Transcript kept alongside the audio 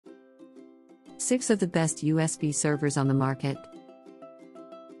6 of the best USB servers on the market.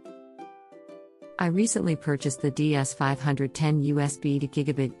 I recently purchased the DS510 USB to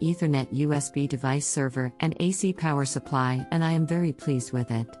Gigabit Ethernet USB device server and AC power supply, and I am very pleased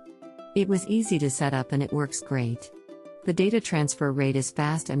with it. It was easy to set up and it works great. The data transfer rate is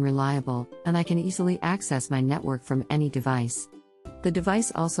fast and reliable, and I can easily access my network from any device. The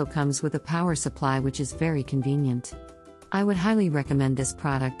device also comes with a power supply, which is very convenient. I would highly recommend this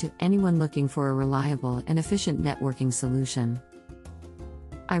product to anyone looking for a reliable and efficient networking solution.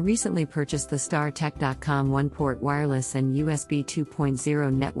 I recently purchased the StarTech.com one-port wireless and USB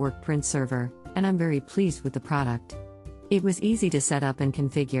 2.0 network print server, and I'm very pleased with the product. It was easy to set up and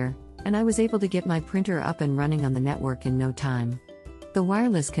configure, and I was able to get my printer up and running on the network in no time. The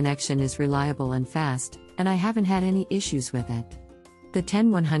wireless connection is reliable and fast, and I haven't had any issues with it. The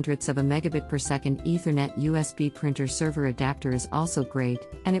 10/100ths of a megabit per second Ethernet USB printer server adapter is also great,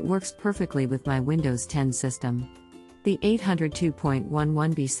 and it works perfectly with my Windows 10 system. The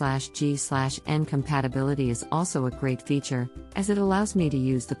 802.11b/G/N compatibility is also a great feature, as it allows me to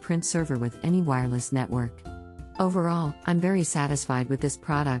use the print server with any wireless network. Overall, I'm very satisfied with this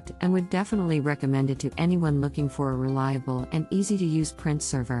product and would definitely recommend it to anyone looking for a reliable and easy-to-use print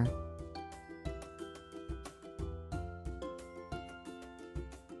server.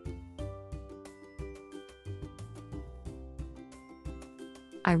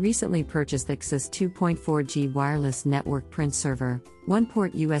 I recently purchased the Quxas 2.4G wireless network print server,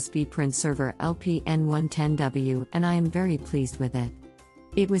 one-port USB print server LPN110W, and I am very pleased with it.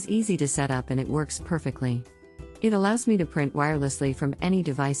 It was easy to set up and it works perfectly. It allows me to print wirelessly from any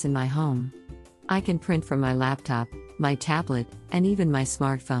device in my home. I can print from my laptop, my tablet, and even my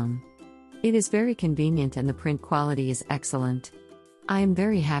smartphone. It is very convenient and the print quality is excellent. I am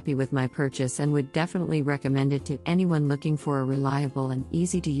very happy with my purchase and would definitely recommend it to anyone looking for a reliable and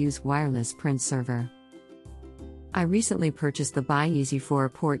easy-to-use wireless print server. I recently purchased the BYEASY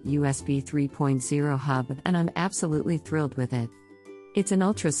 4-port USB 3.0 hub, and I'm absolutely thrilled with it. It's an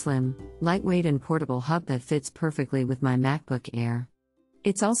ultra-slim, lightweight and portable hub that fits perfectly with my MacBook Air.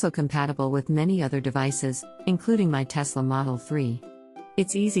 It's also compatible with many other devices, including my Tesla Model 3.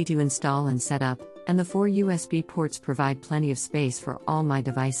 It's easy to install and set up, and the 4 USB ports provide plenty of space for all my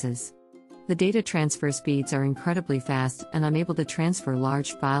devices. The data transfer speeds are incredibly fast, and I'm able to transfer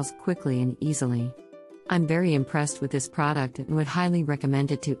large files quickly and easily. I'm very impressed with this product and would highly recommend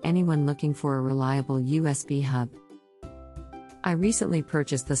it to anyone looking for a reliable USB hub. I recently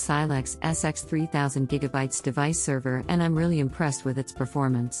purchased the Silex SX 3000 GB device server, and I'm really impressed with its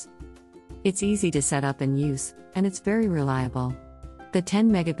performance. It's easy to set up and use, and it's very reliable. The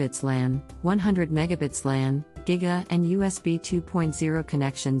 10 megabits LAN, 100 megabits LAN, GigE, and USB 2.0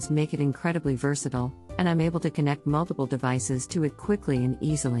 connections make it incredibly versatile, and I'm able to connect multiple devices to it quickly and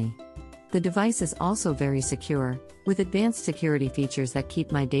easily. The device is also very secure, with advanced security features that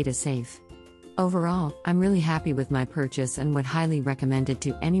keep my data safe. Overall, I'm really happy with my purchase and would highly recommend it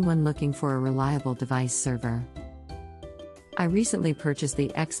to anyone looking for a reliable device server. I recently purchased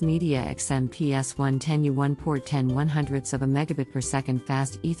the XMedia XMPS110U one-port 10/100ths of a megabit per second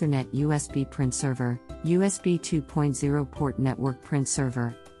fast Ethernet USB print server, USB 2.0 port network print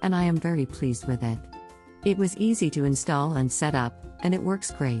server, and I am very pleased with it. It was easy to install and set up, and it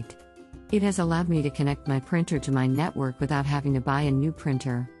works great. It has allowed me to connect my printer to my network without having to buy a new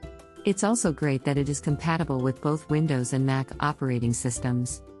printer. It's also great that it is compatible with both Windows and Mac operating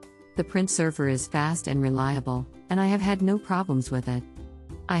systems. The print server is fast and reliable, and I have had no problems with it.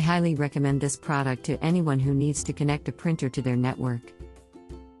 I highly recommend this product to anyone who needs to connect a printer to their network.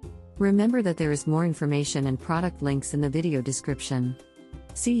 Remember that there is more information and product links in the video description.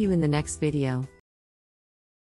 See you in the next video.